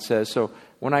authority, John says. So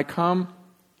when I come,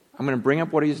 I'm going to bring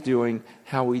up what he's doing,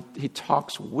 how he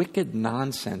talks wicked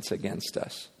nonsense against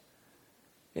us.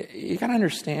 You got to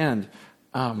understand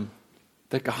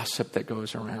the gossip that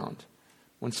goes around.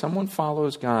 When someone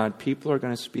follows God, people are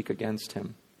going to speak against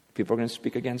him. People are going to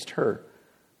speak against her.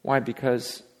 Why?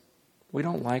 Because we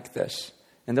don't like this.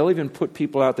 And they'll even put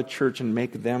people out the church and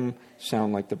make them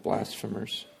sound like the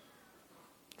blasphemers.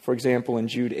 For example, in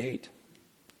Jude 8.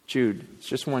 Jude, it's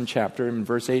just one chapter. In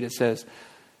verse 8 it says,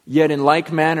 Yet in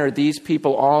like manner these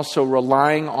people also,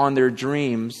 relying on their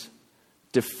dreams,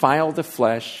 defile the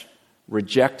flesh,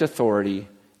 reject authority,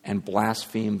 and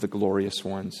blaspheme the glorious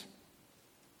ones.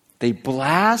 They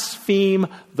blaspheme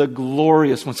the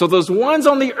glorious ones. So those ones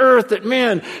on the earth that,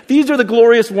 man, these are the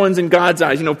glorious ones in God's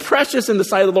eyes. Precious in the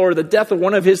sight of the Lord, the death of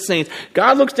one of his saints.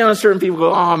 God looks down at certain people and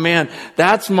goes, oh man,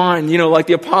 that's mine. Like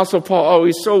the Apostle Paul, oh,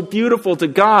 he's so beautiful to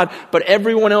God, but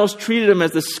everyone else treated him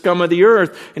as the scum of the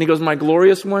earth. And he goes, my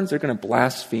glorious ones, they're going to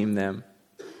blaspheme them.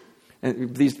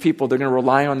 And these people, they're going to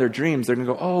rely on their dreams. They're going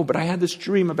to go, oh, but I had this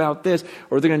dream about this.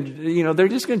 Or they're going to, they're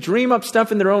just going to dream up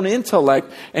stuff in their own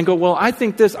intellect and go, well, I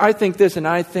think this, and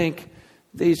I think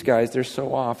these guys, they're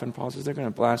so off. And Paul says they're going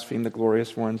to blaspheme the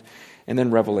glorious ones. And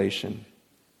then Revelation.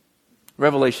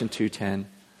 Revelation 2:10.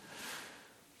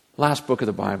 Last book of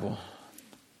the Bible.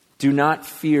 Do not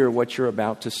fear what you're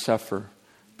about to suffer.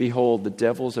 Behold, the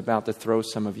devil's about to throw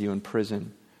some of you in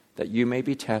prison, that you may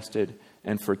be tested,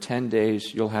 and for 10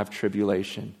 days you'll have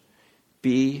tribulation.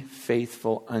 Be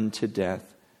faithful unto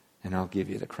death, and I'll give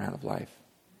you the crown of life.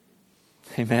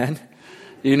 Amen?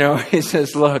 He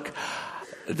says, look,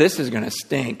 this is going to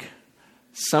stink.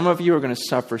 Some of you are going to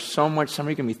suffer so much. Some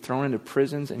of you are going to be thrown into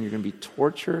prisons, and you're going to be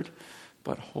tortured.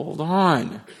 But hold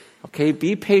on. Okay,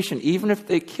 be patient. Even if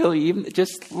they kill you,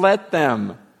 just let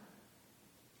them.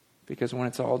 Because when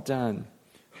it's all done,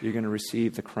 you're going to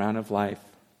receive the crown of life.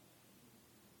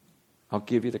 I'll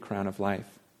give you the crown of life.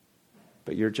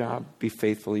 But your job, be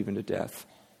faithful even to death.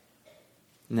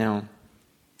 Now,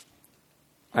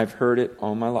 I've heard it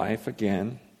all my life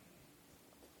again.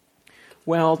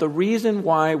 well, the reason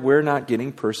why we're not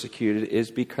getting persecuted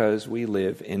is because we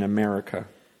live in America.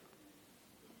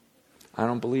 I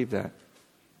don't believe that.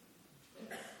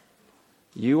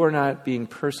 You are not being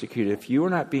persecuted. If you are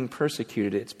not being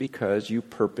persecuted, it's because you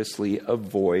purposely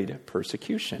avoid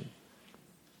persecution.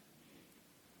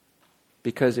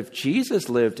 Because if Jesus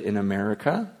lived in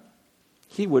America,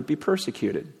 he would be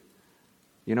persecuted.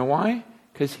 You know why?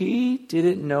 Because he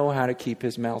didn't know how to keep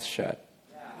his mouth shut.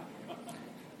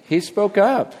 He spoke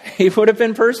up. He would have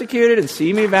been persecuted in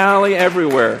Simi Valley,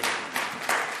 everywhere.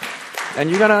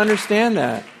 And you got to understand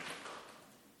that.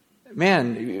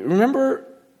 Man, remember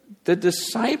the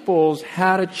disciples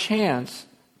had a chance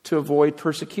to avoid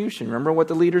persecution. Remember what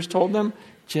the leaders told them?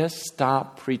 Just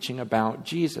stop preaching about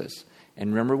Jesus.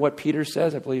 And remember what Peter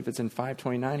says, I believe it's in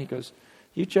 5:29. He goes,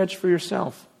 you judge for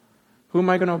yourself. Who am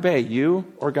I going to obey,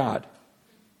 you or God?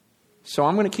 So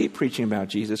I'm going to keep preaching about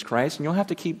Jesus Christ, and you'll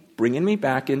have to keep bringing me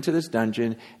back into this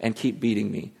dungeon and keep beating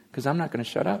me, because I'm not going to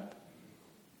shut up.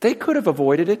 They could have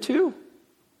avoided it too.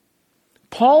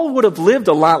 Paul would have lived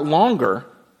a lot longer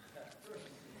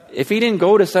if he didn't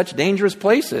go to such dangerous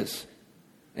places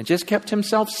and just kept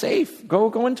himself safe.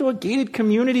 Go into a gated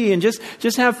community and just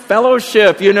have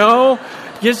fellowship,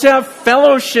 Just have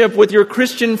fellowship with your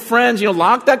Christian friends.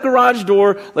 Lock that garage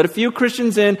door, let a few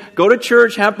Christians in, go to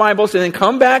church, have Bibles, and then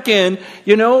come back in.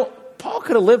 Paul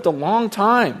could have lived a long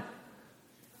time.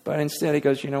 But instead he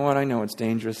goes, you know what, I know it's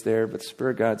dangerous there, but the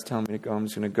Spirit of God's telling me to go. I'm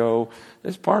just going to go.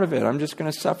 That's part of it. I'm just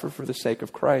going to suffer for the sake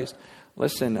of Christ.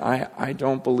 Listen, I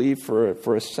don't believe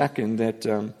for a second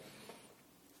that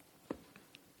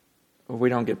we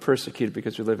don't get persecuted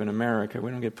because we live in America.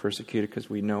 We don't get persecuted because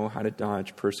we know how to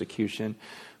dodge persecution.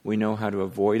 We know how to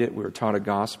avoid it. We were taught a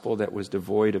gospel that was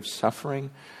devoid of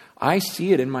suffering. I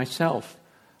see it in myself.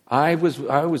 I was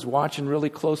watching really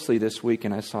closely this week,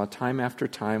 and I saw time after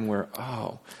time where,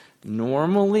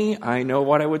 normally I know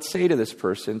what I would say to this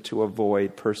person to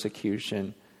avoid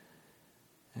persecution.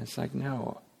 And it's like,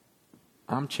 no,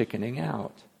 I'm chickening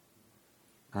out.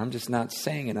 I'm just not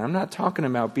saying it. I'm not talking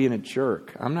about being a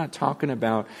jerk. I'm not talking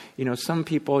about, some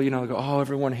people, go,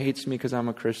 everyone hates me because I'm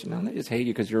a Christian. No, they just hate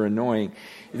you because you're annoying.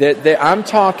 I'm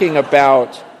talking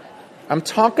about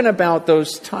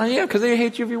those times, because they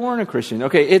hate you if you weren't a Christian.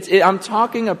 Okay, I'm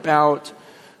talking about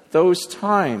those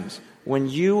times when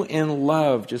you in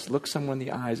love just look someone in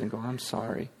the eyes and go, I'm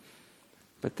sorry,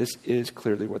 but this is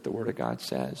clearly what the Word of God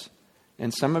says.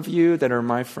 And some of you that are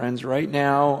my friends right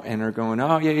now and are going,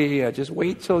 oh, yeah, just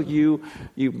wait till you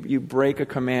break a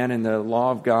command in the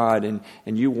law of God and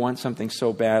you want something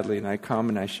so badly, and I come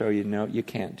and I show you, no, you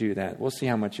can't do that. We'll see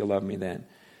how much you love me then.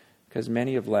 Because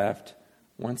many have left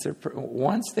once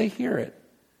they hear it.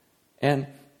 And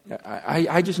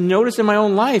I just notice in my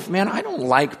own life, man, I don't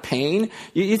like pain.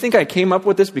 You think I came up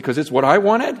with this because it's what I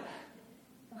wanted?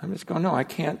 I'm just going, no, I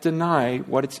can't deny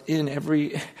what it's in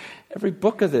every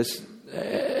book of this.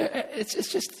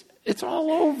 It's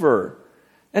all over.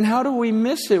 And how do we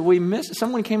miss it? We miss it.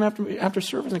 Someone came after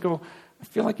service and go, I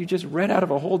feel like you just read out of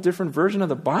a whole different version of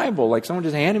the Bible. Like someone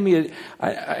just handed me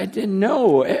I didn't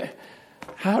know.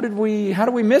 How do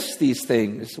we miss these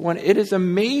things when it is a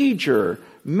major,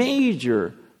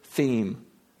 major theme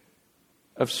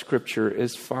of Scripture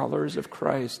is followers of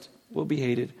Christ will be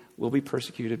hated, will be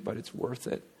persecuted, but it's worth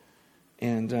it.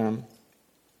 And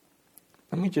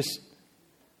let me just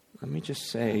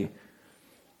say,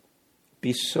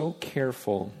 be so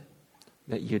careful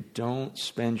that you don't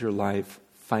spend your life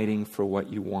fighting for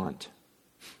what you want.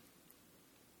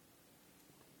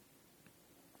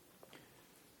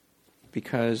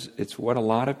 Because it's what a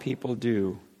lot of people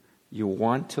do. You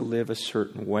want to live a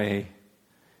certain way,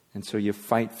 and so you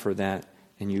fight for that,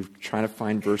 and you try to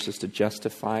find verses to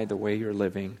justify the way you're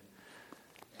living.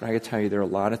 But I can tell you, there are a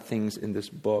lot of things in this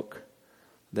book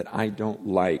that I don't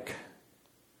like.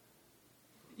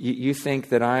 You think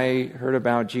that I heard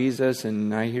about Jesus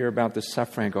and I hear about the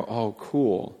suffering and go, oh,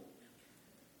 cool.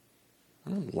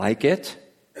 I don't like it.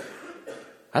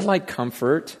 I like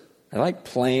comfort. I like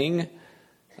playing.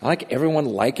 I like everyone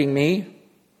liking me.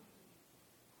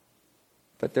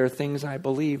 But there are things I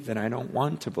believe that I don't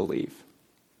want to believe.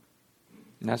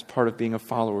 And that's part of being a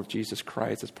follower of Jesus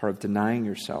Christ. It's part of denying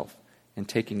yourself and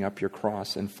taking up your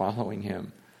cross and following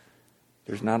Him.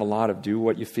 There's not a lot of do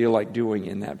what you feel like doing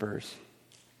in that verse.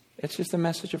 It's just the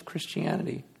message of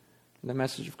Christianity. And the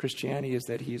message of Christianity is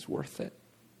that He's worth it.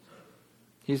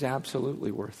 He's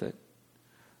absolutely worth it.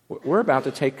 We're about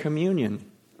to take communion.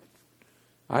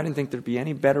 I didn't think there'd be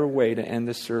any better way to end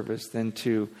this service than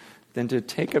to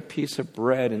take a piece of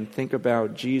bread and think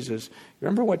about Jesus.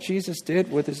 Remember what Jesus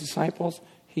did with His disciples?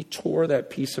 He tore that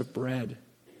piece of bread.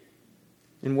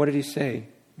 And what did He say?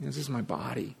 This is my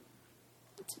body.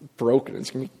 It's broken.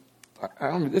 It's going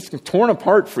to be torn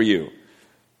apart for you.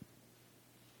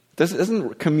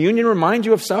 Doesn't communion remind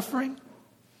you of suffering?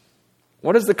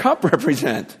 What does the cup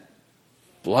represent?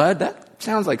 Blood? That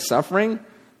sounds like suffering.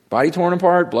 Body torn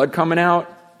apart, blood coming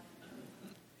out.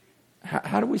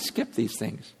 How do we skip these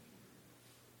things?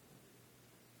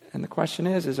 And the question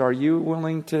is are you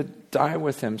willing to die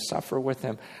with him, suffer with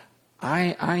him?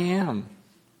 I am.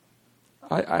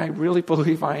 I really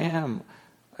believe I am.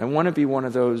 I want to be one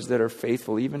of those that are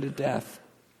faithful even to death,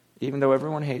 even though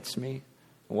everyone hates me,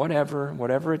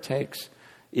 whatever it takes,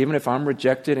 even if I'm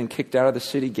rejected and kicked out of the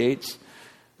city gates,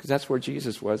 because that's where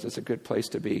Jesus was. It's a good place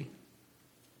to be.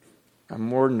 I'm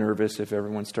more nervous if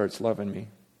everyone starts loving me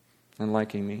and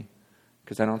liking me,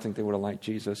 because I don't think they would have liked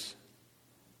Jesus.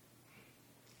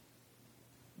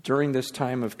 During this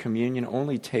time of communion,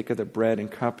 only take of the bread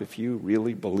and cup if you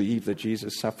really believe that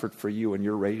Jesus suffered for you and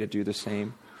you're ready to do the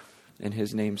same in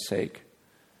his name's sake.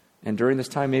 And during this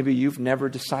time, maybe you've never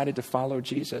decided to follow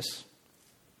Jesus.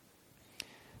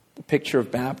 The picture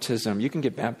of baptism, you can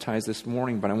get baptized this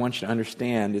morning, but I want you to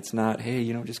understand it's not, hey,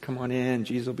 just come on in,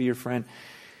 Jesus will be your friend.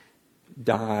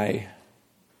 Die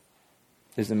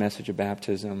is the message of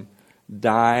baptism.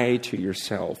 Die to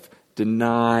yourself.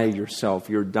 Deny yourself.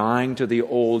 You're dying to the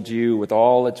old you with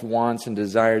all its wants and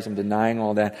desires. I'm denying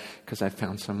all that because I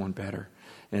found someone better.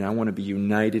 And I want to be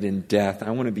united in death.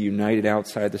 I want to be united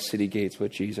outside the city gates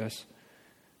with Jesus.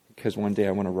 Because one day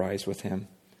I want to rise with him.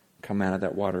 Come out of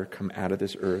that water. Come out of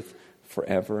this earth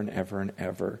forever and ever and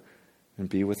ever. And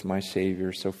be with my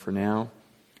Savior. So for now,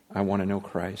 I want to know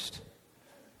Christ.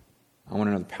 I want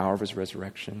to know the power of his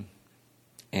resurrection.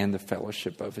 And the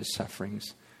fellowship of his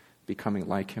sufferings. Becoming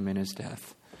like him in his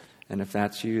death. And if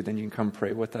that's you, then you can come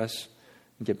pray with us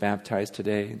and get baptized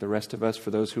today. The rest of us,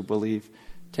 for those who believe,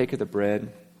 take of the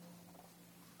bread,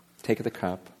 take of the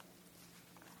cup.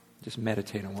 Just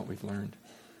meditate on what we've learned.